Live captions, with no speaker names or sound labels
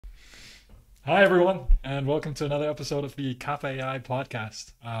Hi, everyone, and welcome to another episode of the kapa.ai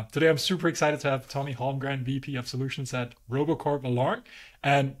podcast. Today, I'm super excited to have Tommi Holmgren, VP of Solutions at Robocorp along.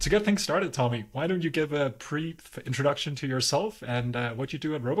 And to get things started, Tommy, why don't you give a brief introduction to yourself and what you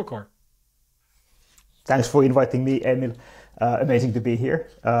do at Robocorp? Thanks for inviting me, Emil. Amazing to be here.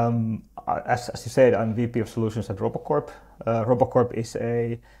 As you said, I'm VP of Solutions at Robocorp. Robocorp is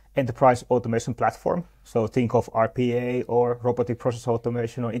a enterprise automation platform. So think of RPA or robotic process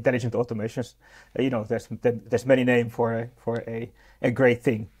automation or intelligent automations. There's many names for a great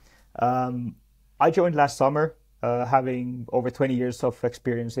thing. I joined last summer, having over 20 years of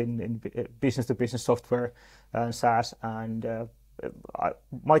experience in business-to-business software and SaaS, and I,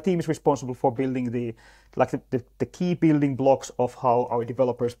 my team is responsible for building the key building blocks of how our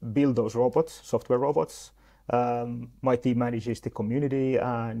developers build those robots, software robots. My team manages the community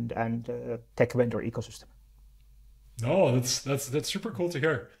and tech vendor ecosystem. No, that's super cool to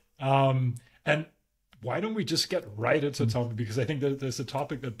hear. And why don't we just get right into Tommy? Because I think that there's a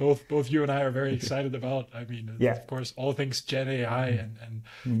topic that both you and I are very excited about. I mean, Yeah. of course, all things Gen AI and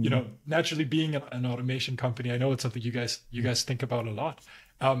Mm. naturally being an automation company, I know it's something you guys think about a lot.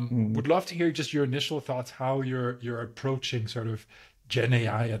 Mm. Would love to hear just your initial thoughts, how you're approaching sort of Gen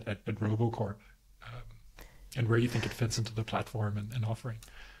AI at Robocorp, and where you think it fits into the platform and offering.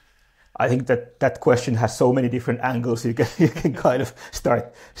 I think that question has so many different angles you can kind of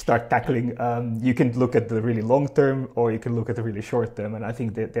start tackling. You can look at the really long term, or you can look at the really short term. And I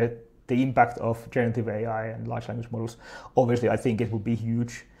think that the impact of generative AI and large language models, obviously, I think it will be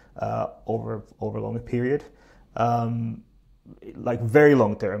huge over a longer period. Um, like very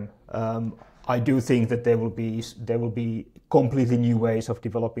long term, I do think that there will be completely new ways of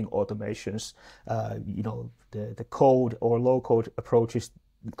developing automations. The code or low code approaches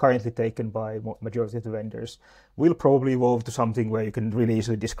currently taken by majority of the vendors will probably evolve to something where you can really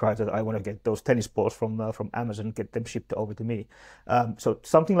easily describe that I want to get those tennis balls from Amazon, get them shipped over to me. So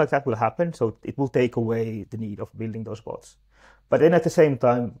something like that will happen. So it will take away the need of building those bots. But then at the same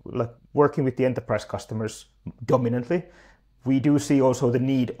time, like working with the enterprise customers dominantly, we do see also the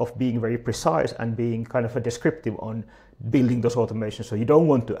need of being very precise and being kind of a descriptive on building those automations. So you don't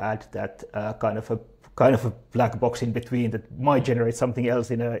want to add that kind of a black box in between that might generate something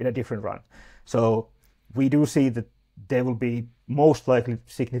else in a different run. So we do see that there will be most likely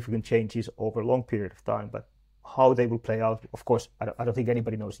significant changes over a long period of time, but how they will play out, of course, I don't think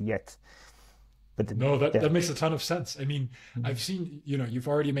anybody knows yet. But No, that, yeah. that makes a ton of sense. I mean, I've seen, you've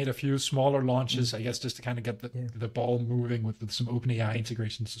already made a few smaller launches, I guess, just to kind of get the, Yeah. the ball moving with some OpenAI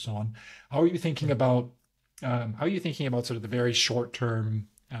integrations and so on. How are you thinking about sort of the very short term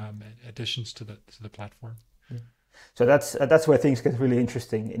additions to the platform? Yeah. So that's where things get really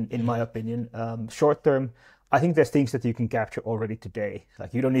interesting, in Yeah. my opinion. Short term, I think there's things that you can capture already today.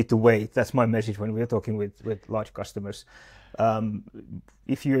 Like you don't need to wait. That's my message when we're talking with large customers. Um,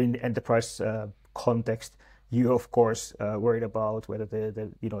 if you're in enterprise context, you of course worried about whether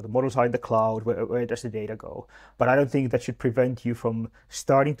the models are in the cloud, where does the data go. But I don't think that should prevent you from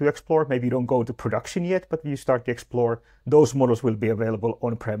starting to explore. Maybe you don't go to production yet, but you start to explore. Those models will be available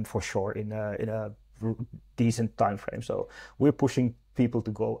on-prem for sure in a decent time frame. So we're pushing people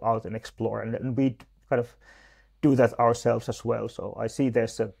to go out and explore, and we kind of do that ourselves as well. So I see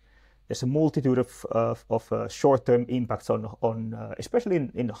there's a multitude of short-term impacts on especially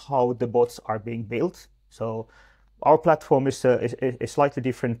in how the bots are being built. So our platform is slightly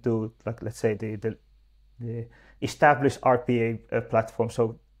different to, like, let's say the established RPA platform.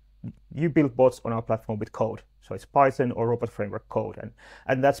 So you build bots on our platform with code. So it's Python or Robot Framework code,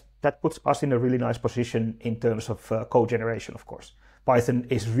 and that puts us in a really nice position in terms of code generation. Of course, Python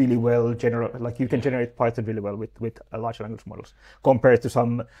is really well like you can Yeah. generate Python really well with large language models compared to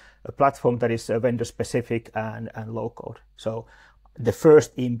some platform that is vendor specific and low code. So the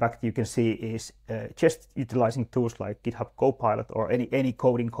first impact you can see is just utilizing tools like GitHub Copilot or any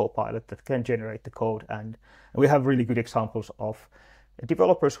coding copilot that can generate the code, and we have really good examples of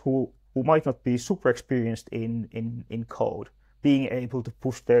developers who might not be super experienced in code being able to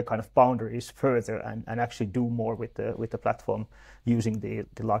push their kind of boundaries further and actually do more with the platform using the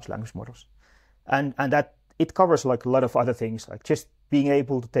large language models. And that it covers like a lot of other things, like just being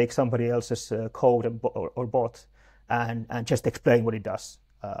able to take somebody else's code or bot and just explain what it does.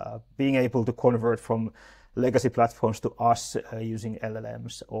 Being able to convert from legacy platforms to us using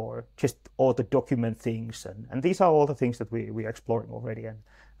LLMs, or just auto document things, and these are all the things that we are exploring already,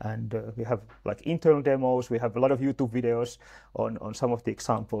 and we have like internal demos. We have a lot of YouTube videos on some of the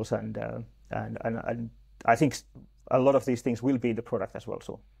examples, and I think a lot of these things will be in the product as well.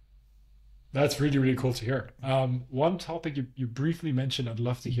 So That's really, really cool to hear. One topic you briefly mentioned, I'd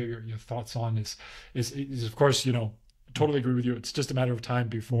love to hear your thoughts on is of course, totally agree with you. It's just a matter of time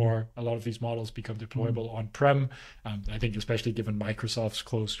before a lot of these models become deployable on-prem. I think especially given Microsoft's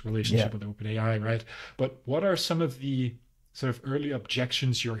close Yeah. relationship with OpenAI, right? But what are some of the sort of early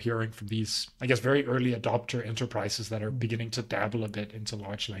objections you're hearing from these, I guess, very early adopter enterprises that are beginning to dabble a bit into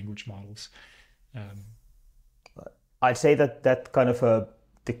large language models? Um, I'd say that that kind of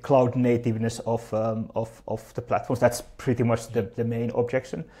the cloud nativeness of the platforms, that's pretty much yeah, the main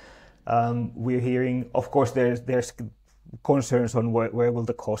objection. We're hearing, of course, there's concerns on where will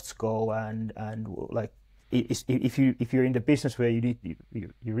the costs go, and like if you're in the business where you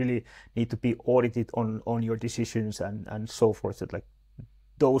really need to be audited on your decisions and so forth, that like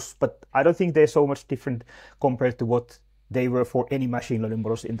those, but I don't think they're so much different compared to what they were for any machine learning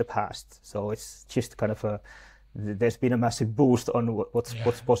models in the past. So it's just kind of there's been a massive boost on yeah,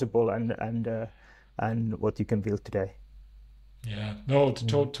 what's possible and what you can build today. yeah. No,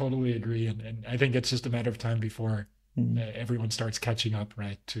 Mm. totally agree. And I think it's just a matter of time before Mm. everyone starts catching up,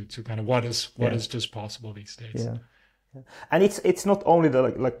 right, to kind of what Yeah, is just possible these days. yeah, yeah. And it's not only the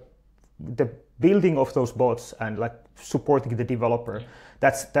like the building of those bots and like supporting the developer. Yeah,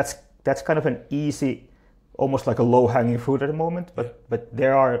 That's kind of an easy, almost like a low hanging fruit at the moment. yeah, But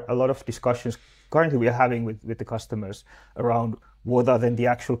there are a lot of discussions currently we are having with the customers around what are then the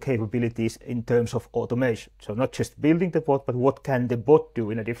actual capabilities in terms of automation. So not just building the bot, but what can the bot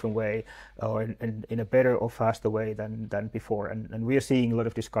do in a different way or in a better or faster way than before. And we are seeing a lot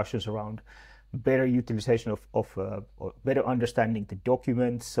of discussions around better utilization of or better understanding the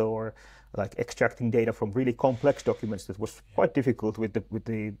documents, or like extracting data from really complex documents that was yeah, quite difficult with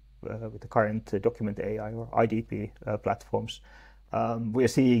the current document AI or IDP platforms. We're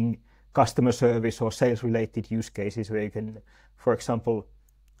seeing customer service or sales related use cases where you can, for example,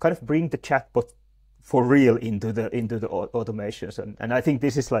 kind of bring the chatbot for real into the automations, and I think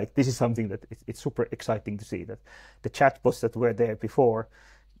this is something that it's super exciting to see that the chatbots that were there before.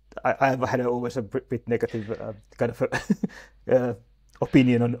 I've had always a bit negative kind of uh,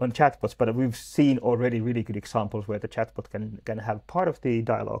 opinion on chatbots, but we've seen already really good examples where the chatbot can have part of the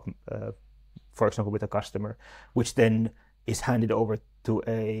dialogue, for example, with a customer, which then is handed over to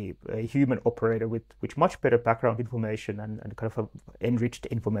a human operator with much better background information and kind of enriched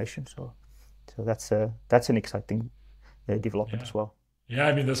information. So that's an exciting development yeah. as well. Yeah,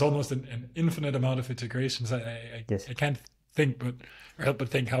 I mean, there's almost an infinite amount of integrations. Yes. I can't think or help but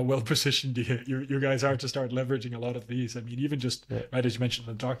think how well positioned you guys are to start leveraging a lot of these. I mean, even just Yeah. right as you mentioned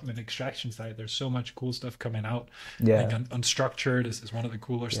the document extraction side, there's so much cool stuff coming out. I think Yeah. Unstructured is one of the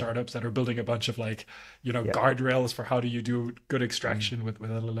cooler Yeah. startups that are building a bunch of like, Yeah. guardrails for how do you do good Mm. extraction with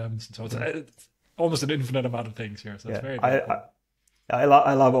LLMs. And so Yeah. it's almost an infinite amount of things here. So it's Yeah. very, I, very I cool. I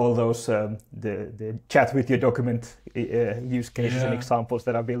love all those the chat with your document use cases and Yeah. examples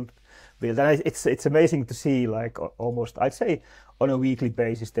that are built, and it's amazing to see like almost I'd say on a weekly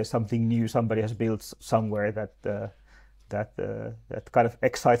basis there's something new somebody has built somewhere that kind of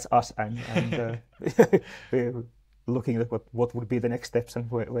excites us, and we're looking at what would be the next steps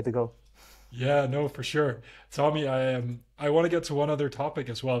and where to go. Yeah, no, for sure. Tommy, I want to get to one other topic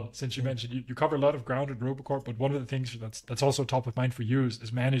as well, since you Yeah. mentioned you cover a lot of ground in Robocorp, but one of the things that's also top of mind for you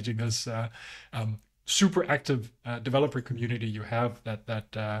is managing this super active developer community you have that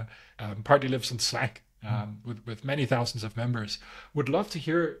partly lives on Slack with many thousands of members. Would love to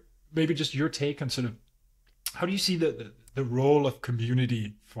hear maybe just your take on sort of how do you see the role of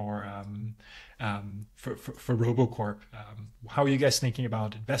community for Robocorp? How are you guys thinking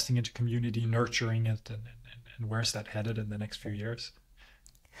about investing into community, nurturing it, and where's that headed in the next few years?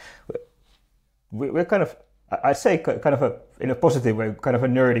 We're kind of, I say kind of in a positive way, kind of a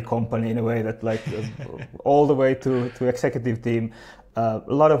nerdy company in a way that like all the way to executive team. A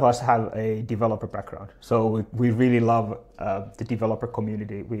lot of us have a developer background, so we really love the developer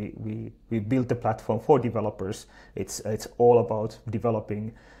community. We built the platform for developers. It's all about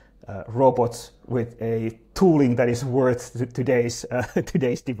developing robots with a tooling that is worth today's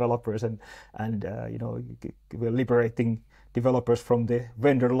today's developers, and we're liberating developers from the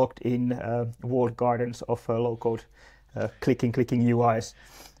vendor locked in walled gardens of low code clicking UIs.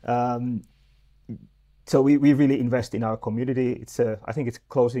 Um, so we really invest in our community. I think it's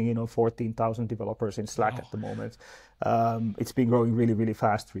closing in on 14,000 developers in Slack Wow. at the moment. It's been growing really, really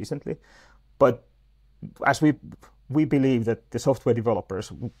fast recently. But as we believe that the software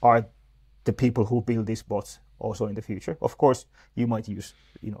developers are the people who build these bots also in the future. Of course, you might use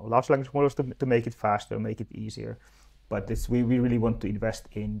large language models to make it faster, make it easier. But we really want to invest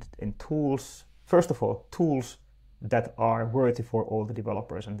in tools. First of all, tools that are worthy for all the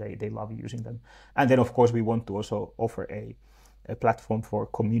developers, and they love using them. And then of course we want to also offer a platform for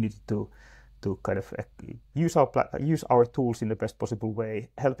community to kind of use our tools in the best possible way,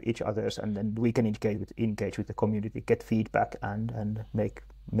 help each others, and then we can engage with the community, get feedback, and make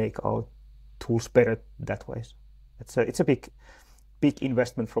our tools better that way. It's a big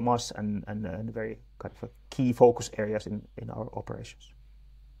investment from us, and very kind of a key focus areas in our operations.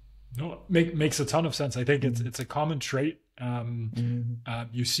 No, makes a ton of sense. I think it's a common trait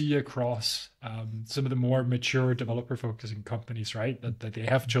you see across some of the more mature developer focusing companies, right? That they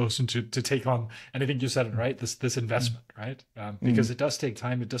have chosen to take on, and I think you said it right, this investment, right? Because it does take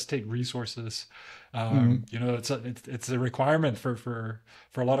time, it does take resources. You know, it's a requirement for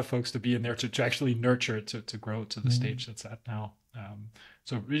a lot of folks to be in there to actually nurture it, to grow to the stage that's at now.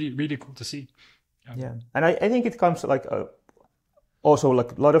 So really cool to see. Yeah, and I think it comes like also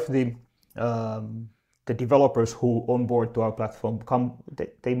like a lot of the developers who onboard to our platform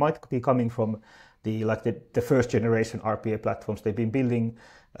they might be coming from the first generation RPA platforms they've been building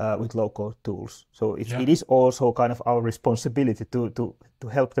with low-code tools. So it is also kind of our responsibility to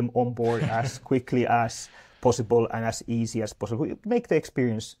help them onboard as quickly as possible and as easy as possible. Make the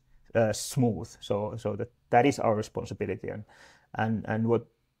experience smooth. So that is our responsibility. And what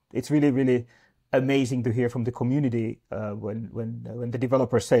it's really amazing to hear from the community when the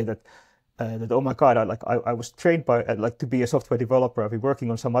developers say that oh my God, I was trained by to be a software developer. I've been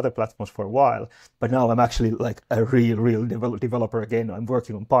working on some other platforms for a while, but now I'm actually like a real developer again. I'm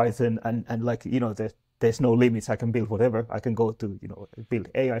working on Python, and like, you know, there's no limits. I can build whatever. I can go to, you know, build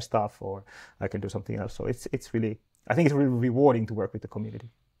AI stuff, or I can do something else. So it's really, I think it's really rewarding to work with the community.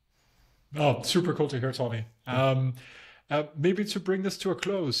 Oh, super cool to hear, Tommi. Maybe to bring this to a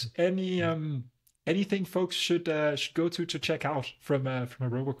close, anything folks should go to check out from a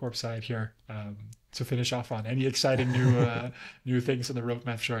Robocorp side here to finish off on? Any exciting new things in the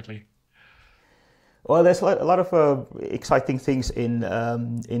roadmap shortly? Well, there's a lot of exciting things in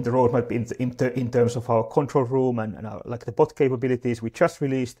the roadmap in terms of our control room and our, like the bot capabilities. We just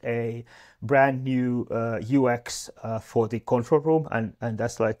released a brand new UX for the control room, and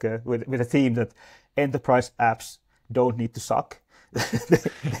that's like with a theme that enterprise apps don't need to suck.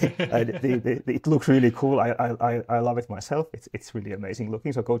 It looks really cool. I love it myself. It's really amazing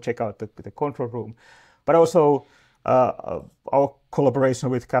looking. So go check out the control room. But also our collaboration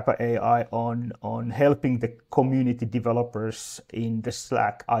with kapa.ai on helping the community developers in the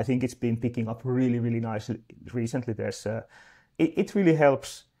Slack. I think it's been picking up really nicely recently. There's it really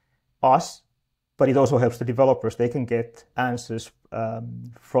helps us, but it also helps the developers. They can get answers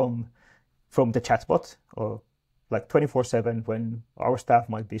from the chatbot, or like 24/7 when our staff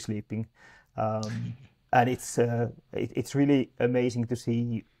might be sleeping, and it's really amazing to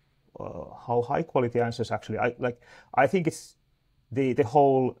see how high quality answers actually. I think it's the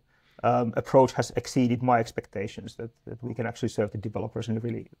whole approach has exceeded my expectations, that we can actually serve the developers in a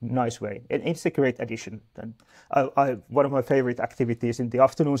really nice way. And it's a great addition. And one of my favorite activities in the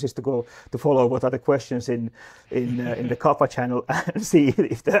afternoons is to go to follow what are the questions in the Kappa channel and see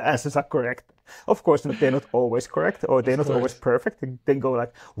if the answers are correct. Of course, they're not always correct, or they're not always perfect. And then go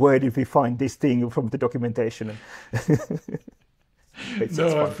like, where did we find this thing from the documentation? I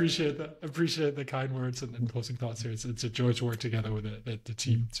appreciate that. Appreciate the kind words and closing thoughts here. It's a joy to work together with the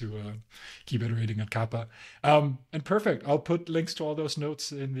team to keep iterating at Kappa. And perfect. I'll put links to all those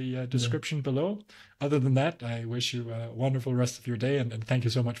notes in the description below. Other than that, I wish you a wonderful rest of your day, and thank you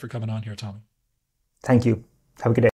so much for coming on here, Tommi. Thank you. Have a good day.